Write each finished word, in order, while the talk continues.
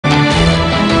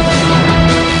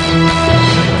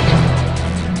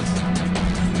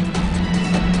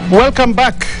Welcome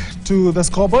back to the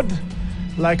Scoreboard.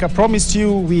 Like I promised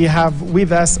you, we have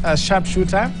with us a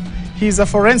sharpshooter. He's a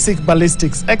forensic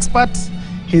ballistics expert.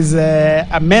 He's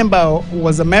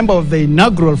was a member of the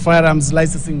inaugural Firearms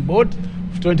Licensing Board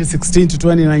of 2016 to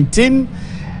 2019,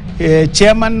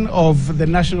 chairman of the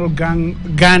National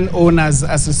Gun Owners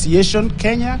Association,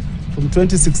 Kenya, from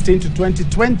 2016 to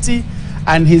 2020,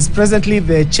 and he's presently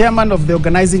the chairman of the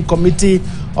organizing committee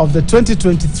of the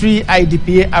 2023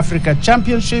 IDPA Africa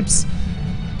Championships.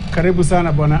 Karibu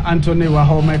sana Bwana Anthony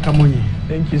Wahome Kamunyi.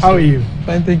 Thank you, sir. How are you?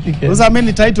 Fine, thank you, Ken. Those are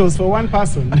many titles for one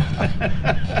person.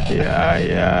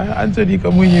 Yeah. Anthony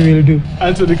Kamunyi will do.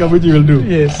 Anthony Kamunyi will do.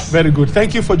 Yes. Very good.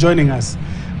 Thank you for joining us.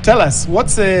 Tell us,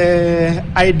 what's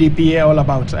IDPA all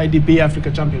about? IDPA Africa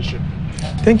Championship.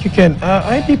 Thank you, Ken.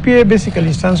 IDPA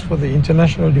basically stands for the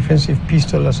International Defensive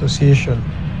Pistol Association,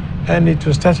 and it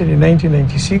was started in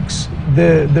 1996.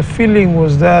 The feeling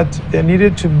was that there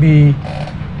needed to be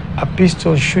a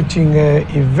pistol shooting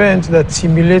event that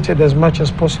simulated as much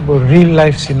as possible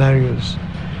real-life scenarios.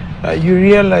 You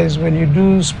realize when you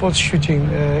do sports shooting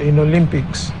in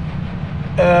Olympics,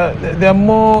 there are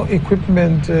more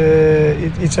equipment.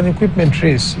 It's an equipment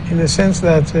race in the sense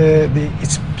that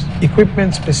it's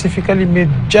equipment specifically made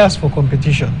just for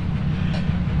competition.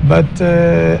 But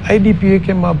IDPA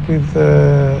came up with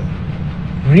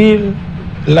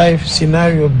real-life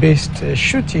scenario-based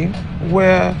shooting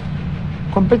where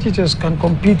competitors can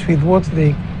compete with what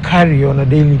they carry on a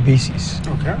daily basis.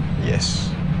 Okay. Yes.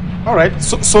 All right.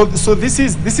 So this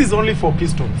is only for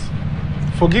pistols.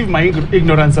 Forgive my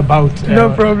ignorance about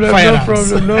no problem.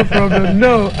 firearms. No problem.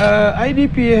 No.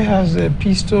 IDPA has a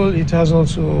pistol. It has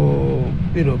also,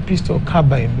 pistol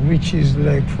carbine, which is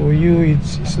like for you,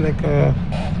 it's like a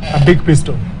big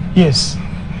pistol. Yes.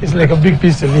 It's like a big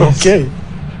pistol. Yes. Okay.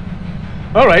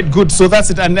 All right, good. So that's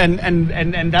it, and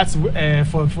that's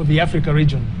for the Africa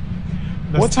region.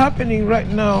 What's happening right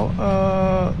now?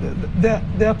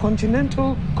 There are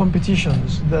continental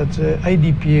competitions that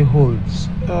IDPA holds.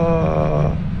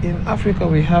 In Africa,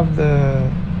 we have the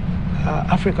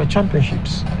Africa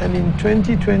Championships, and in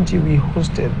 2020 we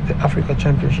hosted the Africa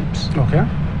Championships. Okay.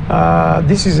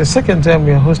 This is the second time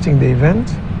we are hosting the event,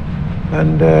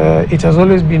 and it has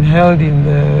always been held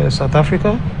in South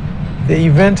Africa. The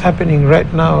event happening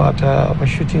right now at a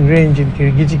shooting range in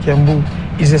Kirigiti, Kiambu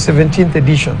is the 17th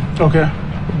edition. Okay.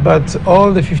 But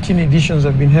all the 15 editions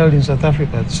have been held in South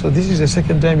Africa. So this is the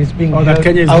second time it's being held that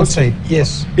Kenya is outside. hosting.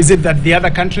 Yes. Is it that the other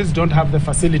countries don't have the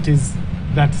facilities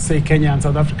that, say, Kenya and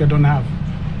South Africa don't have?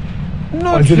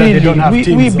 Not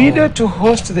really. We bidded to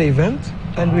host the event,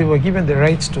 and we were given the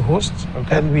rights to host,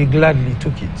 and we gladly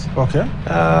took it. Okay.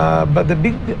 But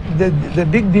the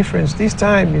big difference this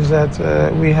time is that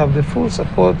we have the full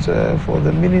support from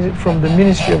the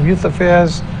Ministry of Youth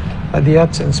Affairs, the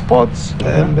Arts and Sports,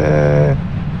 and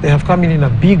they have come in a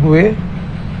big way.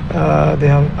 They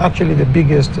are actually the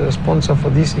biggest sponsor for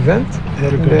this event.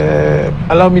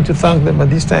 And allow me to thank them at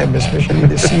this time, especially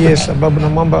the CS, Babu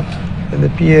Namamba, and the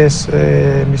PS,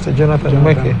 Mr. Jonathan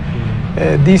Mweke.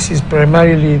 This is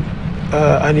primarily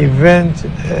an event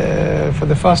for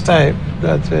the first time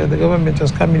that the government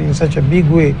has come in such a big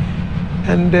way.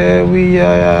 And we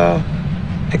are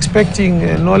expecting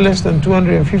no less than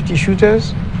 250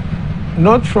 shooters,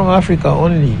 not from Africa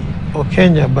only, or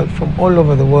Kenya, but from all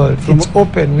over the world. It's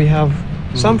open. We have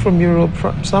some from Europe,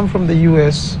 some from the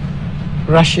US,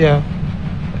 Russia,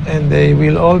 and they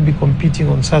will all be competing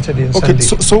on Saturday and Sunday.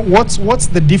 So what's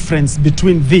the difference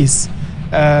between this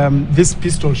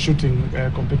pistol shooting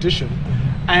competition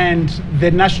and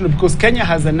the national, because Kenya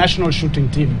has a national shooting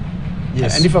team.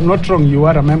 Yes. And if I'm not wrong, you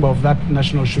are a member of that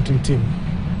national shooting team.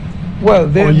 Well,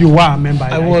 or you are a member.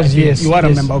 I was, yes. You are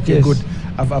a member. Okay, yes. Good.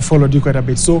 I've followed you quite a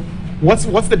bit. So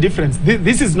what's the difference?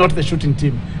 This is not the shooting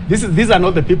team. These are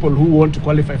not the people who want to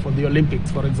qualify for the Olympics,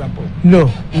 for example.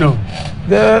 No.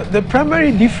 The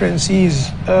primary difference is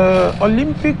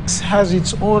Olympics has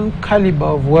its own caliber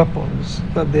of weapons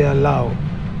that they allow,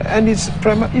 and it's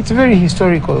very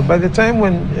historical. By the time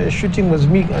when shooting was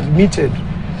admitted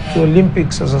to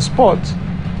Olympics as a sport,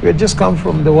 we had just come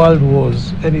from the World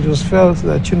Wars, and it was felt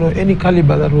that any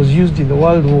caliber that was used in the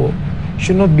World War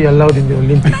should not be allowed in the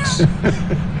Olympics.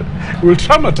 Will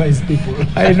traumatize people.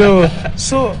 I know.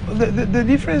 So the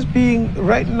difference being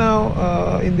right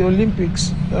now in the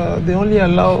Olympics, they only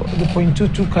allow the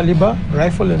 .22 caliber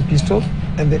rifle and pistol,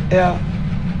 and the air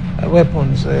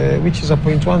weapons, which is a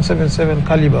 .177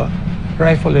 caliber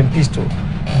rifle and pistol.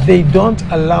 They don't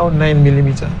allow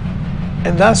 9mm.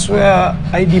 And that's where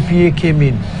IDPA came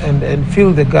in and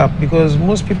filled the gap, because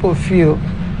most people feel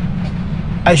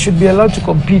I should be allowed to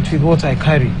compete with what I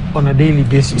carry on a daily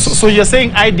basis. So you're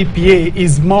saying IDPA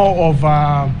is more of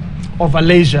a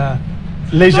leisure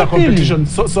Not competition,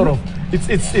 really. sort of.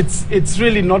 It's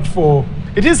really not for.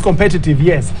 It is competitive,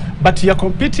 yes, but you're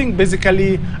competing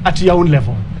basically at your own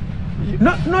level.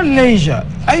 Not leisure.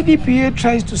 IDPA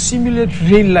tries to simulate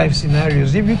real life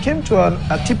scenarios. If you came to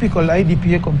a typical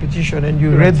IDPA competition and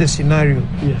you read the scenario,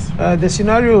 yes, the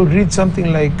scenario would read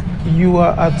something like you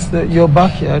are at your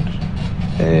backyard,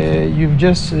 you've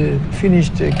just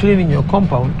finished cleaning your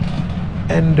compound,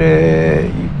 and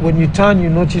when you turn, you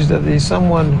notice that there is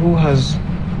someone who has,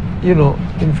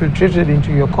 infiltrated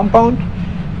into your compound,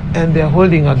 and they're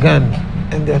holding a gun,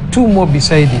 and there are two more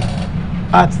beside him.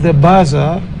 At the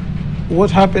buzzer, what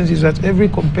happens is that every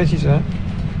competitor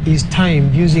is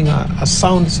timed using a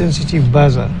sound-sensitive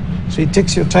buzzer. So it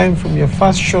takes your time from your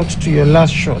first shot to your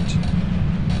last shot.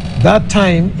 That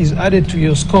time is added to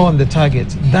your score on the target.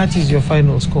 That is your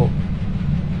final score.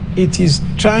 It is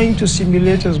trying to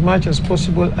simulate as much as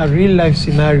possible a real-life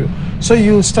scenario. So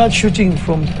you start shooting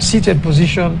from seated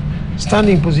position,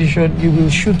 standing position, you will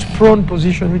shoot prone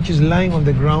position, which is lying on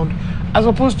the ground, as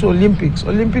opposed to Olympics.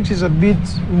 Olympics is a bit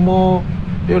more,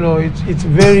 it's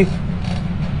very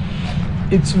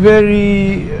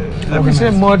let me say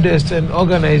modest and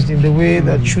organized in the way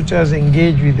that shooters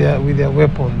engage with their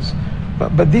weapons.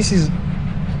 But this is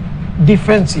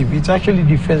defensive. It's actually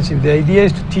defensive. The idea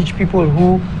is to teach people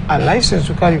who are licensed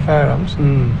to carry firearms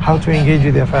how to engage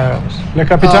with their firearms. Like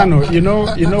Capitano,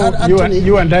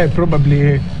 you and I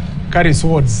probably carry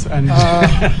swords and.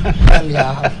 Well,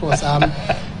 yeah, of course.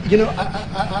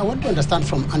 I want to understand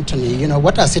from Anthony,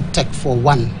 what does it take for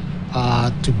one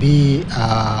to be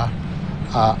a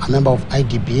member of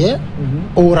IDPA,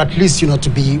 or at least, to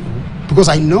be, because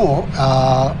I know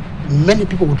many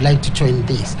people would like to join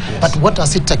this, but what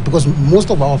does it take? Because most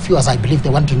of our viewers, I believe, they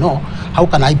want to know, how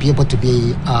can I be able to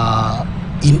be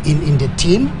in the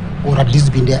team, or at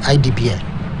least be in the IDPA?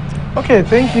 Okay,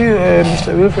 thank you,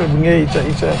 Mr. Wilfred Bungay.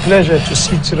 It's a pleasure to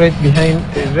sit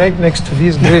right next to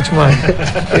this great man.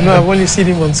 I've only seen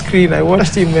him on screen. I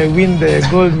watched him win the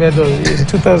gold medal in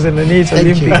 2008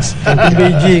 Olympics in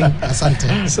Beijing.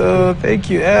 Asante. So thank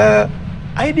you.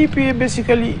 IDPA,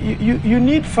 basically, you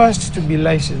need first to be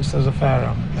licensed as a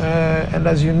firearm. And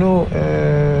as you know,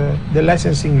 the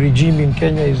licensing regime in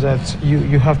Kenya is that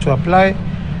you have to apply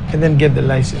and then get the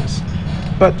license.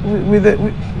 But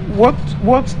what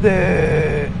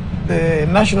the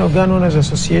National Gun Owners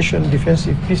Association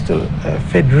Defensive Pistol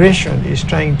Federation is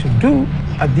trying to do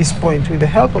at this point, with the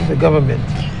help of the government,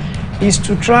 is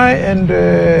to try and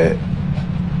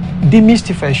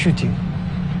demystify shooting.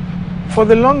 For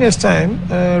the longest time,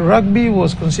 rugby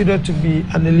was considered to be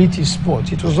an elitist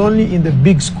sport. It was only in the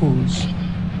big schools.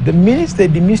 The minute they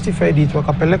demystified it,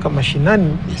 wakapeleka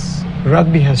mashinani,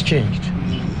 rugby has changed.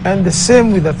 And the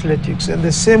same with athletics, and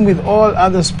the same with all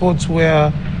other sports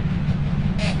where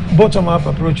bottom-up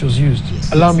approach was used.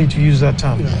 Allow me to use that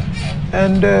term.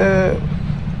 And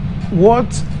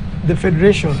what the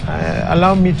federation,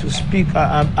 allow me to speak,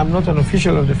 I'm not an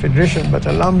official of the federation, but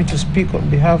allow me to speak on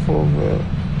behalf of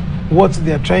what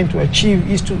they are trying to achieve,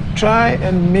 is to try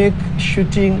and make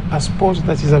shooting a sport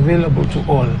that is available to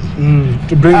all.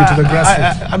 To bring it to the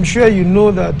grassroots. I'm sure you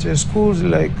know that schools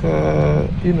like,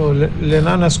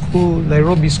 Lenana School,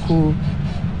 Nairobi School,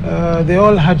 they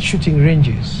all had shooting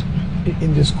ranges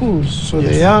in the schools. So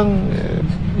the young,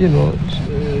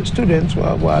 students were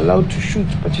allowed to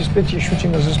participate in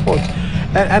shooting as a sport.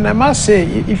 And I must say,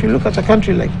 if you look at a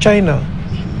country like China,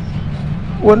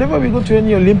 whenever we go to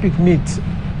any Olympic meet,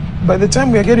 by the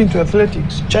time we are getting to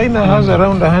athletics, China has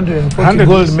around 140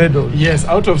 gold medals. Yes,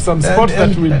 out of some sports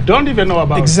that we don't even know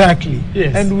about. Exactly.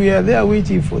 Yes. And we are there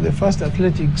waiting for the first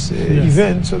athletics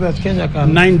event so that Kenya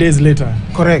can... 9 days later.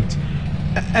 Correct.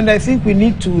 And I think we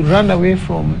need to run away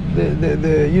from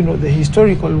the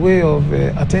historical way of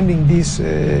attending these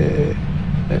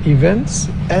events.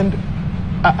 And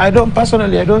I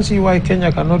don't see why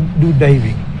Kenya cannot do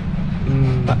diving.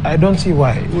 I don't see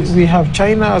why. We have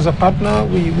China as a partner.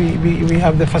 We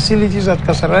have the facilities at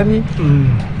Kasarani.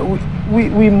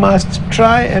 We must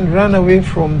try and run away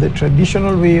from the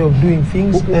traditional way of doing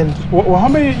things. And how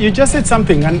many? You just said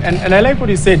something, and I like what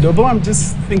you said. Although I'm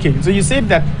just thinking. So you said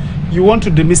that you want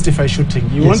to demystify shooting.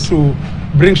 You want to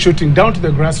bring shooting down to the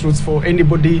grassroots for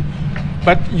anybody.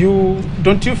 But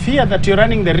don't you fear that you're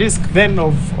running the risk then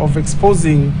of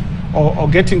exposing or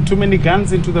getting too many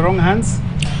guns into the wrong hands?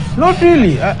 Not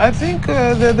really. I think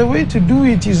the way to do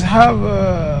it is have,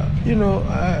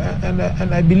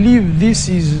 and I believe this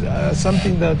is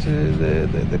something that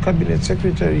the Cabinet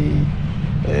Secretary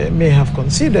may have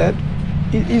considered,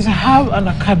 is have an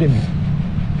academy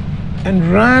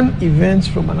and run events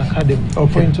from an academy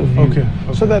point of view,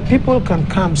 so that people can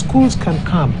come, schools can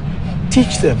come,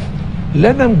 teach them,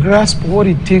 let them grasp what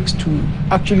it takes to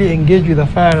actually engage with a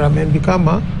firearm and become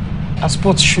a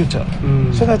sports shooter,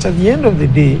 so that at the end of the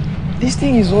day, this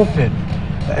thing is open.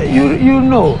 You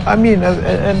know, I mean,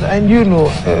 and you know,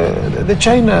 the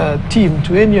China team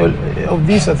to any of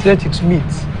these athletics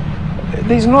meets,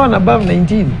 there's no one above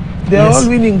 19. They're all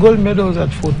winning gold medals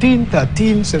at 14,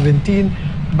 13, 17.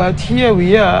 But here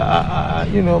we are,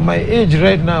 you know, my age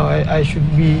right now, I should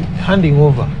be handing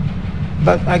over.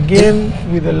 But again,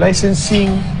 with the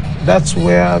licensing, that's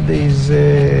where there is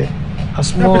a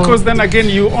small... Yeah, because then again,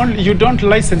 you don't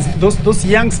license. Those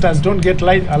youngsters don't get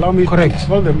allow me to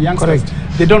call them youngsters.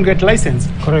 They don't get licensed.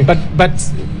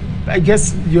 But I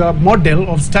guess your model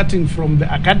of starting from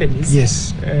the academies.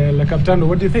 Yes. Like Captain,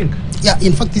 what do you think? Yeah,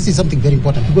 in fact, this is something very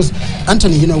important because,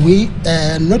 Anthony, you know, we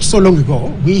not so long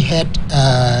ago we had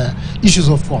issues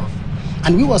of golf,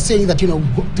 and we were saying that, you know,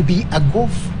 to be a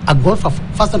golfer,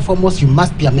 first and foremost, you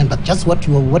must be a member. Just what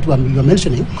you are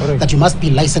mentioning, that you must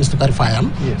be licensed to carry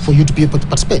firearm for you to be able to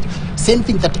participate. Same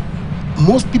thing that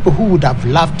most people who would have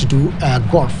loved to do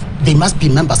golf, they must be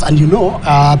members. And you know,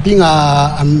 being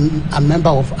a member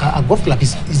of a golf club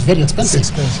is very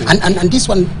expensive. And this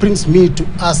one brings me to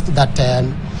ask that,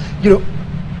 you know,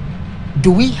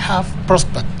 do we have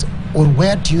prospect, or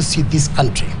where do you see this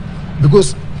country?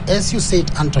 Because as you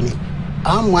said, Anthony,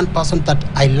 I'm one person that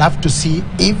I love to see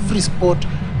every sport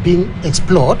being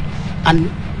explored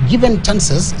and given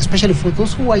chances, especially for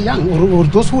those who are young or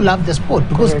those who love the sport,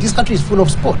 because this country is full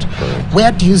of sport.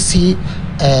 Where do you see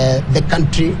the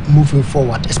country moving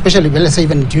forward, especially, well, let's say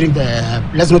even during the,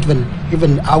 let's not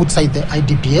even outside the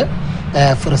IDPA,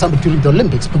 for example, during the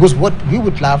Olympics, because what we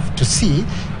would love to see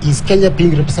is Kenya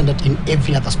being represented in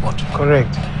every other sport.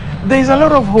 Correct. There is a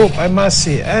lot of hope, I must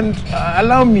say, and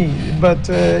allow me, but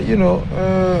you know,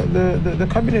 the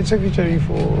cabinet secretary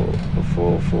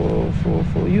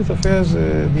for youth affairs,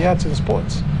 the arts and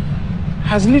sports,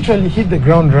 has literally hit the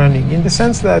ground running, in the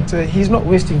sense that he's not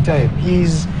wasting time. He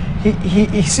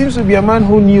seems to be a man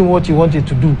who knew what he wanted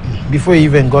to do before he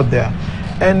even got there.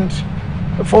 And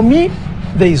for me,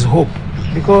 there is hope,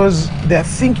 because they're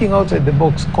thinking outside the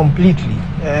box completely.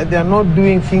 They're not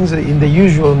doing things in the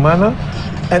usual manner.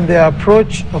 And their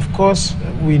approach, of course,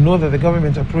 we know that the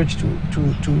government approach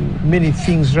to many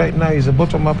things right now is a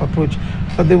bottom-up approach.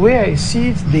 But the way I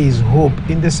see it, there is hope,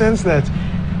 in the sense that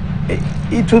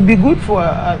it would be good for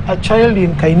a child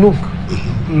in Kainuk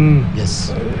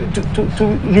to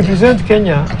represent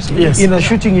Kenya in a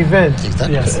shooting event,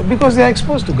 because they are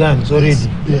exposed to guns already.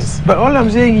 But all I'm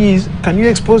saying is, can you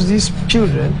expose these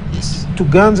children to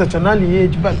guns at an early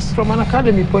age, but from an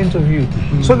academy point of view,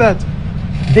 so that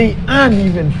they earn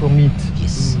even from it?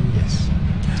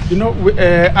 You know,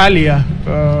 earlier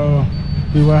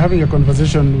we were having a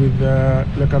conversation with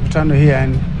Le Capitano here,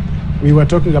 and we were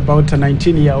talking about a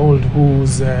 19-year-old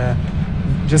who's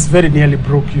just very nearly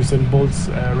broke Usain Bolt's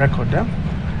record.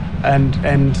 And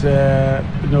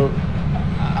you know,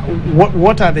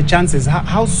 what are the chances?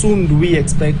 How soon do we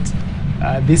expect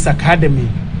this academy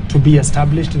to be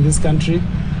established in this country?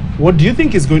 What do you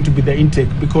think is going to be the intake?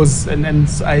 Because, and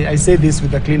I say this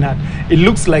with a clean heart, it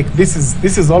looks like this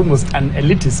is almost an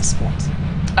elitist sport.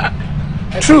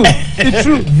 True, it's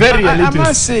true. Very elitist. I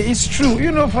must say, it's true.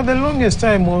 You know, for the longest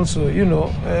time also, you know,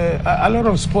 a lot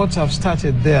of sports have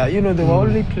started there. You know, they were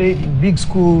only played in big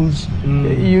schools.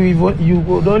 You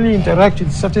would only interact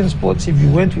with certain sports if you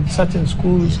went with certain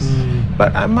schools.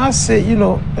 But I must say, you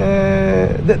know,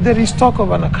 there is talk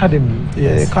of an academy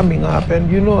coming up.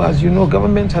 And, you know, as you know,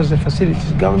 government has the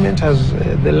facilities. Government has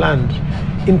the land.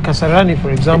 In Kasarani, for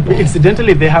example.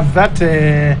 Incidentally, they have that,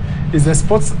 is the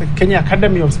sports, Kenya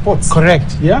Academy of Sports.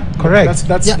 Correct. Yeah? Correct.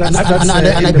 And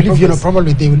I believe, you know,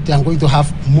 probably they are going to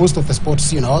have most of the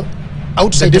sports, you know,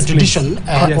 outside the tradition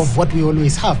of what we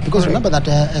always have. Because remember that,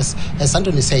 as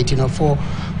Anthony said, you know, for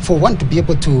one to be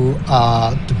able to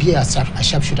be a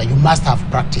sharpshooter, you must have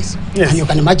practice. And you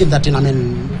can imagine that, you know, I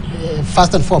mean,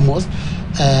 first and foremost,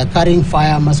 carrying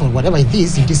firearms or whatever it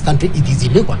is in this country, it is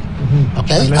illegal.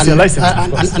 Okay,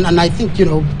 and I think, you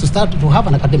know, to start to have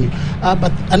an academy.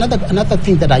 But another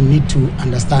thing that I need to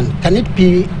understand, can it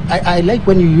be? I like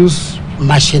when you use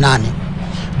mashinani.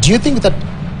 Do you think that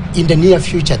in the near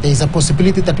future there is a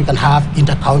possibility that we can have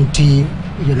inter-county,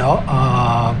 you know,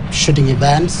 shooting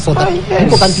events, so that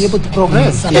people can be able to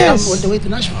progress and come all the way to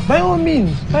national? By all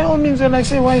means, and I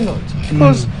say why not?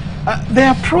 Because the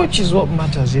approach is what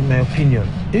matters, in my opinion.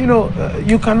 You know,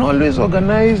 you can always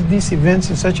organize these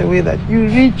events in such a way that you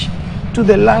reach to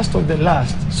the last of the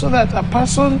last, so that a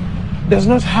person does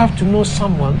not have to know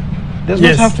someone, does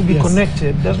not have to be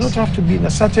connected, does not have to be in a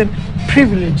certain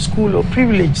privileged school or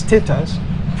privileged status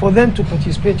for them to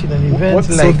participate in an event like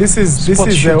so this is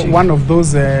one of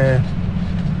those,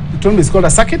 you told me it's called a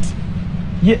circuit?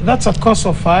 Yeah, that's a course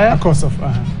of fire. A course of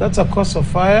That's a course of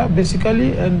fire,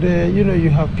 basically, and you know, you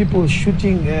have people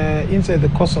shooting inside the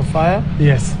course of fire.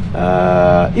 Yes.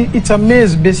 It's a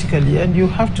maze, basically, and you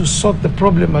have to sort the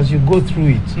problem as you go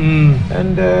through it.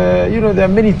 And you know, there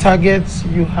are many targets.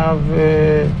 You have,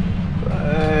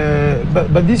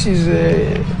 but this is,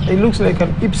 it looks like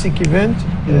an IPSC event,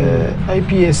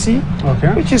 IPSC,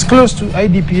 which is close to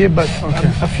IDPA, but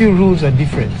a few rules are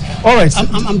different. All right.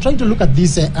 I'm trying to look at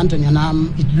this, Anthony, and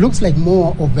it looks like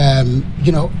more of,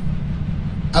 you know,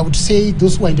 I would say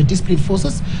those who are in the discipline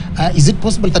forces. Is it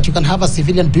possible that you can have a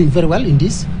civilian doing very well in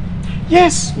this?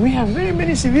 Yes, we have very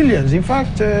many civilians. In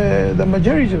fact, the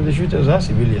majority of the shooters are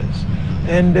civilians.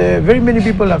 And very many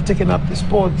people have taken up the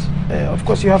sport. Of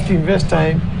course, you have to invest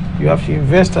time. You have to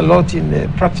invest a lot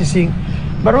in practicing.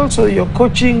 But also your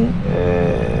coaching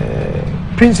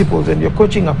principles and your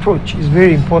coaching approach is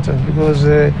very important, because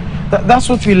that's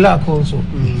what we lack also.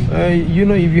 You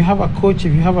know, if you have a coach,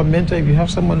 if you have a mentor, if you have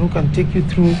someone who can take you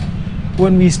through.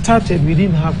 When we started, we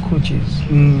didn't have coaches.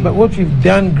 But what we've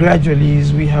done gradually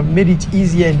is we have made it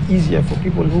easier and easier for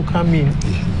people who come in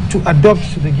to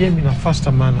adopt to the game in a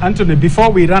faster manner. Anthony, before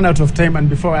we run out of time and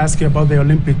before I ask you about the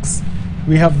Olympics,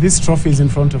 we have these trophies in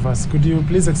front of us. Could you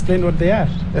please explain what they are?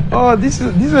 Oh, these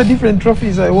are different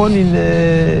trophies I won in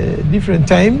different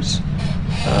times.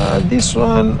 This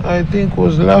one, I think,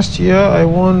 was last year. I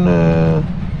won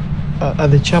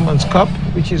at the Chairman's Cup,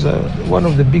 which is one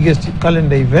of the biggest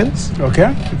calendar events.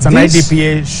 Okay. It's an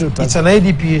IDPA shoot. It's an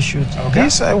IDPA shoot. Okay.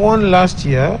 This I won last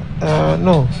year,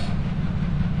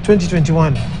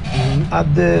 2021,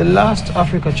 at the last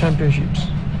Africa Championships.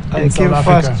 I came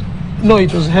first. No,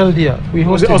 it was held here. We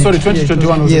hosted it. Oh, sorry,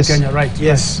 2021 was in Kenya, right?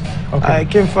 Yes. Okay. I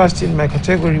came first in my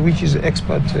category, which is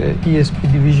expert ESP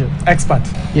division. Expert?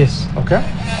 Yes. Okay.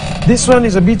 This one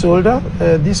is a bit older.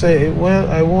 This I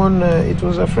won, it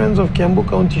was a Friends of Kiambu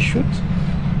County shoot,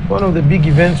 one of the big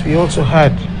events we also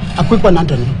had. A quick one,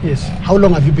 Anthony. Yes. How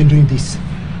long have you been doing this?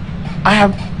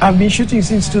 I've been shooting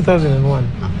since 2001.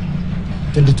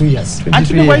 22 years. 22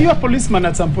 Actually, years. were you a policeman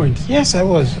at some point? Yes, I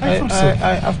was. I thought so.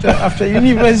 After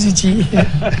university,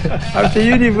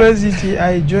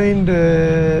 I joined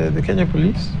the Kenya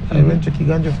Police. I went to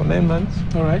Kiganjo for 9 months.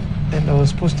 All right. And I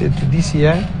was posted to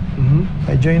DCI.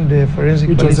 I joined the Forensic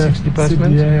Ballistics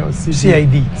Department. CDI or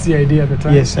CID. CID at the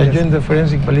time. Yes, I joined the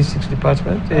Forensic Ballistics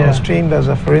Department. I was trained as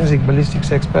a forensic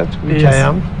ballistics expert, which I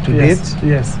am to date.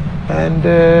 Yes. And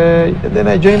then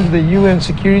I joined the UN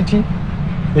security.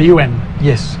 The UN?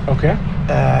 Yes. Okay.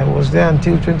 I was there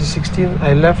until 2016.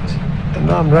 I left, and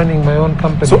now I'm running my own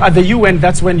company. So at the UN,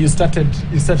 that's when you started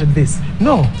this?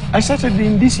 No, I started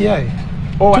in DCI.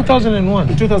 Oh, 2001.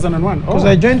 In 2001. Because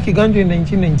I joined Kiganjo in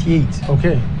 1998.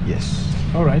 Okay. Yes.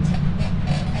 All right.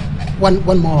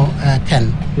 One more,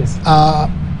 Ken. Yes.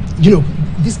 You know,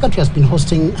 this country has been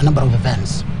hosting a number of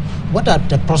events. What are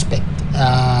the prospects?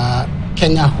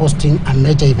 Kenya hosting a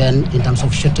major event in terms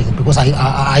of shooting, because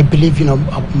I believe, you know,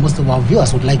 most of our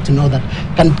viewers would like to know that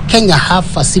can Kenya have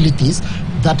facilities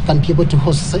that can be able to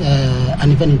host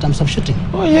an event in terms of shooting?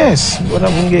 Oh yes,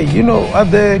 you know,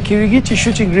 at the Kirigiti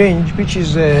shooting range, which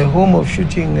is home of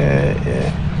shooting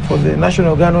for the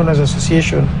National Gun Owners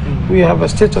Association, we have a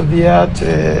state-of-the-art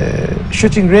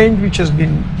shooting range which has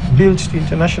been built to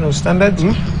international standards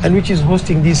and which is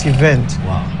hosting this event.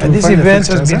 Wow. And this event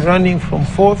has been running from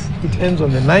 4th, it ends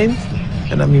on the 9th,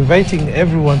 and I'm inviting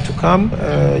everyone to come.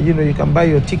 You know, you can buy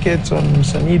your tickets on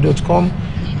sani.com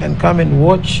and come and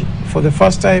watch. For the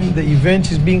first time, the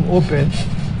event is being opened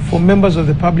for members of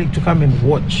the public to come and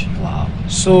watch. Wow.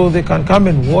 So they can come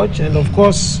and watch, and of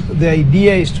course the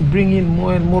idea is to bring in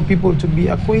more and more people to be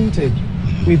acquainted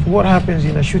with what happens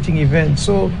in a shooting event.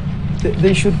 So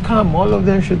they should come, all of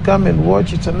them should come and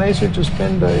watch. It's a nice way to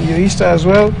spend your Easter as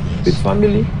well with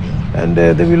family. And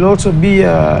there will also be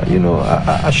you know,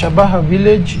 a Shabaha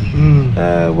village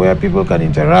where people can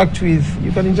interact with,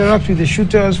 the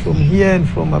shooters from here and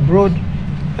from abroad.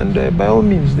 And by all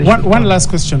means, they one last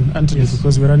question, Anthony,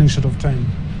 because we're running short of time.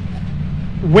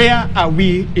 Where are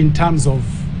we in terms of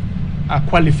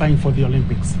qualifying for the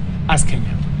Olympics as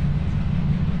Kenya?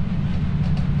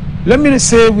 Let me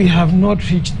say we have not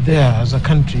reached there as a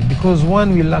country because,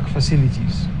 one, we lack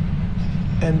facilities,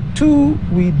 and two,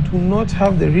 we do not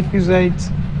have the requisite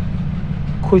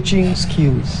coaching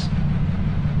skills.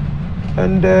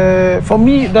 And for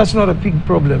me, that's not a big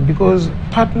problem because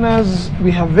partners, we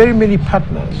have very many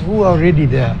partners who are already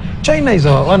there. China is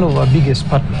one of our biggest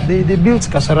partners. They built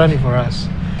Kasarani for us.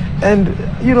 and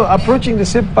approaching the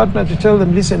same partner to tell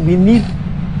them, listen, we need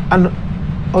an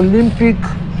Olympic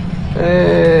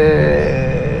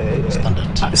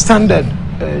standard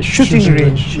shooting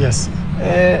range. Yes.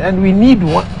 And we need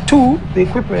 2, the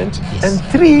equipment, Yes.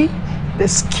 and 3, the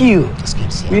skill. The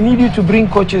skills, yeah. We need you to bring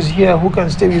coaches here who can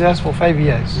stay with us for 5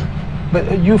 years.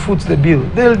 But you foot the bill.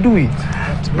 They'll do it.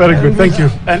 Very good, thank you.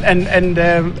 And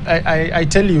I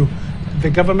tell you, the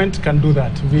government can do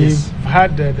that. We've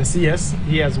had the CS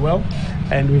here as well,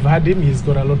 and we've had him. He's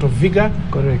got a lot of vigor.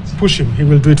 Correct. Push him, he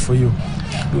will do it for you.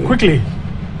 Good. Quickly,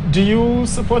 do you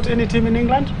support any team in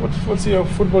England? What's your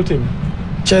football team?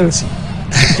 Chelsea.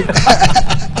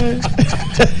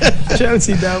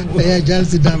 Chelsea Damu. Yeah,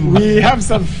 Chelsea Damu. We have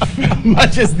some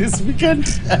matches this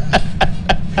weekend.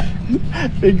 I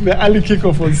think the early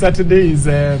kickoff on Saturday is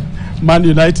Man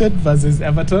United versus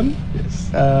Everton. Yes.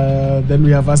 Then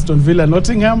we have Aston Villa,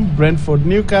 Nottingham, Brentford,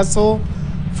 Newcastle,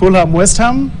 Fulham, West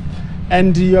Ham,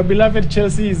 and your beloved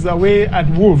Chelsea is away at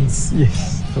Wolves.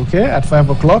 Yes. Okay, at 5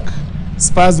 o'clock.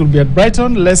 Spurs will be at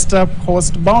Brighton, Leicester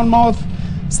host Bournemouth,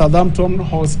 Southampton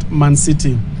host Man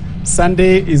City.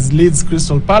 Sunday is Leeds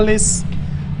Crystal Palace.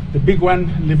 The big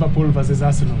one, Liverpool versus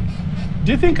Arsenal.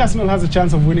 Do you think Arsenal has a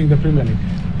chance of winning the Premier League?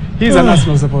 He's an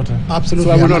Arsenal supporter. Absolutely,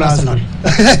 So I will I'm not an ask Arsenal. him.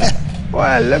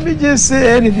 Well, let me just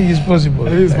say anything is possible.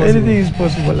 It is possible. Anything is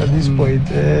possible at this point.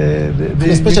 And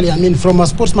especially, I mean, from a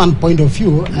sportsman point of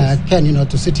view, Ken,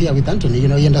 to sit here with Anthony,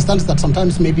 he understands that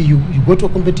sometimes maybe you go to a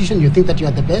competition, you think that you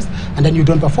are the best, and then you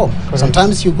don't perform. Correct.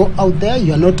 Sometimes you go out there,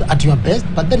 you are not at your best,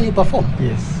 but then you perform.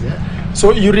 Yes. Yeah.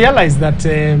 So you realize that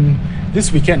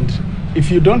this weekend,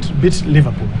 if you don't beat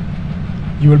Liverpool,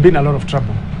 you will be in a lot of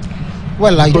trouble.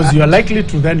 Well, Because you are likely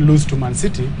to then lose to Man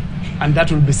City, and that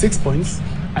will be 6 points,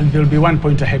 and they'll be 1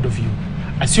 point ahead of you.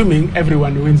 Assuming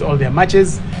everyone wins all their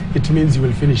matches, it means you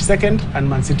will finish second, and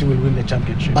Man City will win the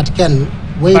championship. But Ken,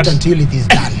 wait until it is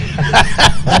done.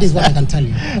 That is what I can tell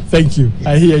you. Thank you.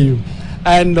 I hear you.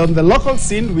 And on the local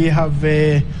scene, we have...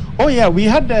 we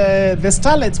had the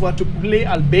Starlets were to play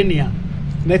Albania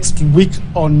next week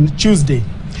on Tuesday.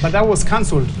 But that was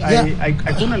cancelled. Yeah. I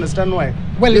couldn't understand why.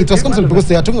 Well, it was cancelled because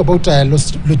they are talking about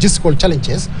logistical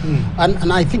challenges.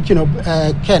 And I think,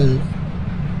 Ken,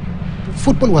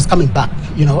 football was coming back,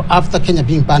 after Kenya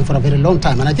being banned for a very long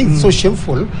time. And I think it's so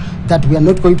shameful that we are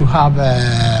not going to have,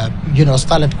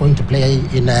 Starlet going to play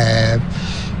in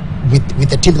with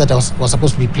the team that was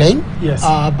supposed to be playing. Yes.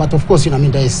 But of course,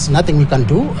 there is nothing we can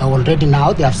do. Already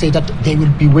now, they have said that they will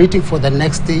be waiting for the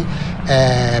next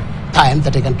time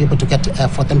that they can be able to get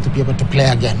for them to be able to play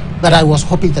again. But I was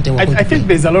hoping that they were going to I think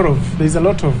play. there's a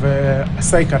lot of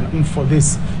psych and for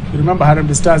this. You remember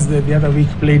Harambee Stars the other week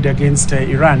played against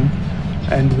Iran,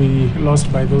 and we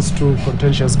lost by those 2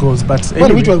 contentious goals. But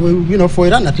anyway. Well, for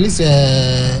Iran, at least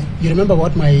you remember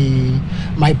what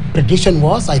my prediction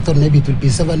was. I thought maybe it would be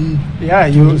 7. Yeah,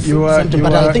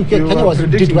 but I think Kenya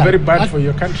did well. Very bad for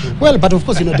your country. Well, but of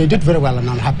course, they did very well, and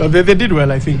I'm happy. No, they did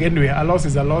well, I think. Anyway, a loss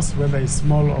is a loss, whether it's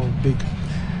small or big.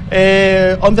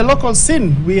 On the local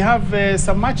scene, we have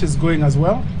some matches going as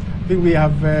well. I think we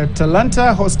have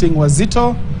Talanta hosting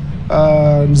Wazito,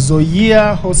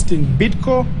 Zoya hosting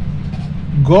Bidco,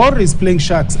 Gore is playing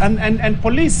Sharks, and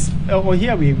Police.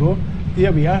 Here we go.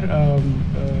 Here we are.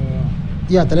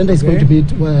 Yeah, Talanta is going to beat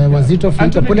Wazito, Anthony,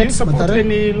 do you Bullets, support Mathare.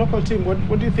 any local team?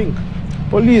 What do you think?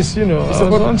 Police,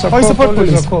 support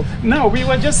Police. No, we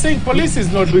were just saying Police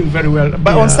is not doing very well.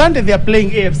 But on Sunday they are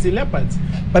playing AFC Leopards.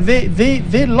 But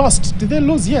they lost. Did they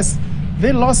lose? Yes.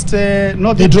 They lost.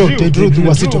 No, they drew. They drew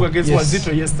Wazito against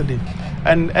Wazito yesterday.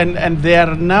 And they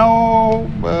are now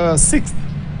 6th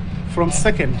from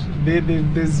 2nd.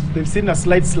 They've seen a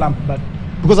slight slump, but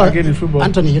because again in football.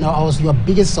 Anthony, I was your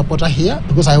biggest supporter here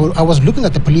because I was looking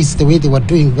at the Police, the way they were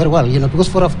doing very well, because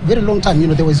for a very long time,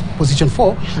 they was position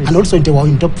 4 and also they were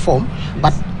in top form.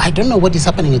 But I don't know what is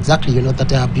happening exactly, that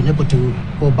they have been able to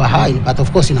go behind. But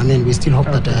of course, we still hope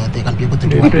that they can be able to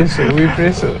do it. We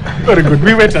pray so. Very good.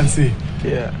 We wait and see.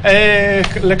 Yeah.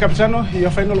 Le Capitano,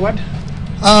 your final word?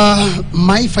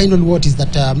 My final word is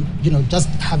that, just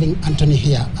having Anthony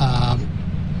here,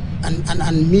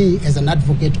 and me as an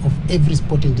advocate of every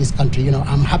sport in this country,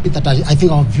 I'm happy that I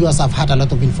think our viewers have had a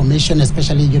lot of information,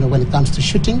 especially, when it comes to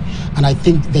shooting. And I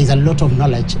think there's a lot of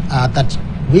knowledge that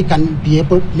we can be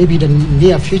able, maybe in the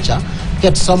near future,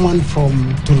 get someone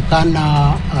from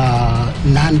Turkana,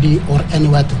 Nandi, or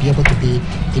anywhere to be able to be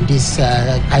in this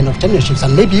kind of championships,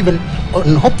 and maybe even,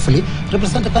 and hopefully,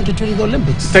 represent the country during the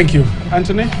Olympics. Thank you.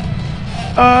 Anthony?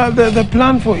 The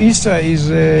plan for Easter is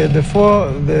the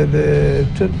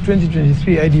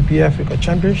 2023 IDPA Africa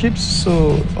Championships.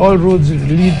 So all roads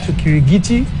lead to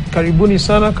Kirigiti. Karibuni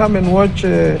sana, come and watch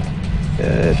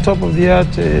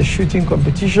top-of-the-art shooting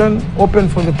competition, open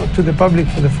to the public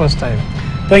for the first time.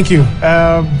 Thank you.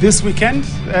 This weekend,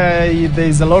 there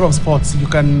is a lot of sports. You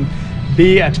can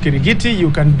be at Kirigiti,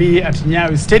 you can be at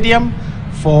Nyayo Stadium.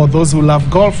 For those who love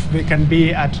golf, they can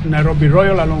be at Nairobi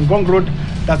Royal along Gong Road.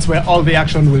 That's where all the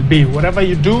action will be. Whatever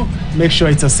you do, make sure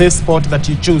it's a safe sport that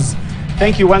you choose.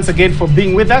 Thank you once again for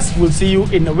being with us. We'll see you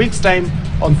in a week's time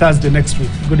on Thursday next week.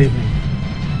 Good evening.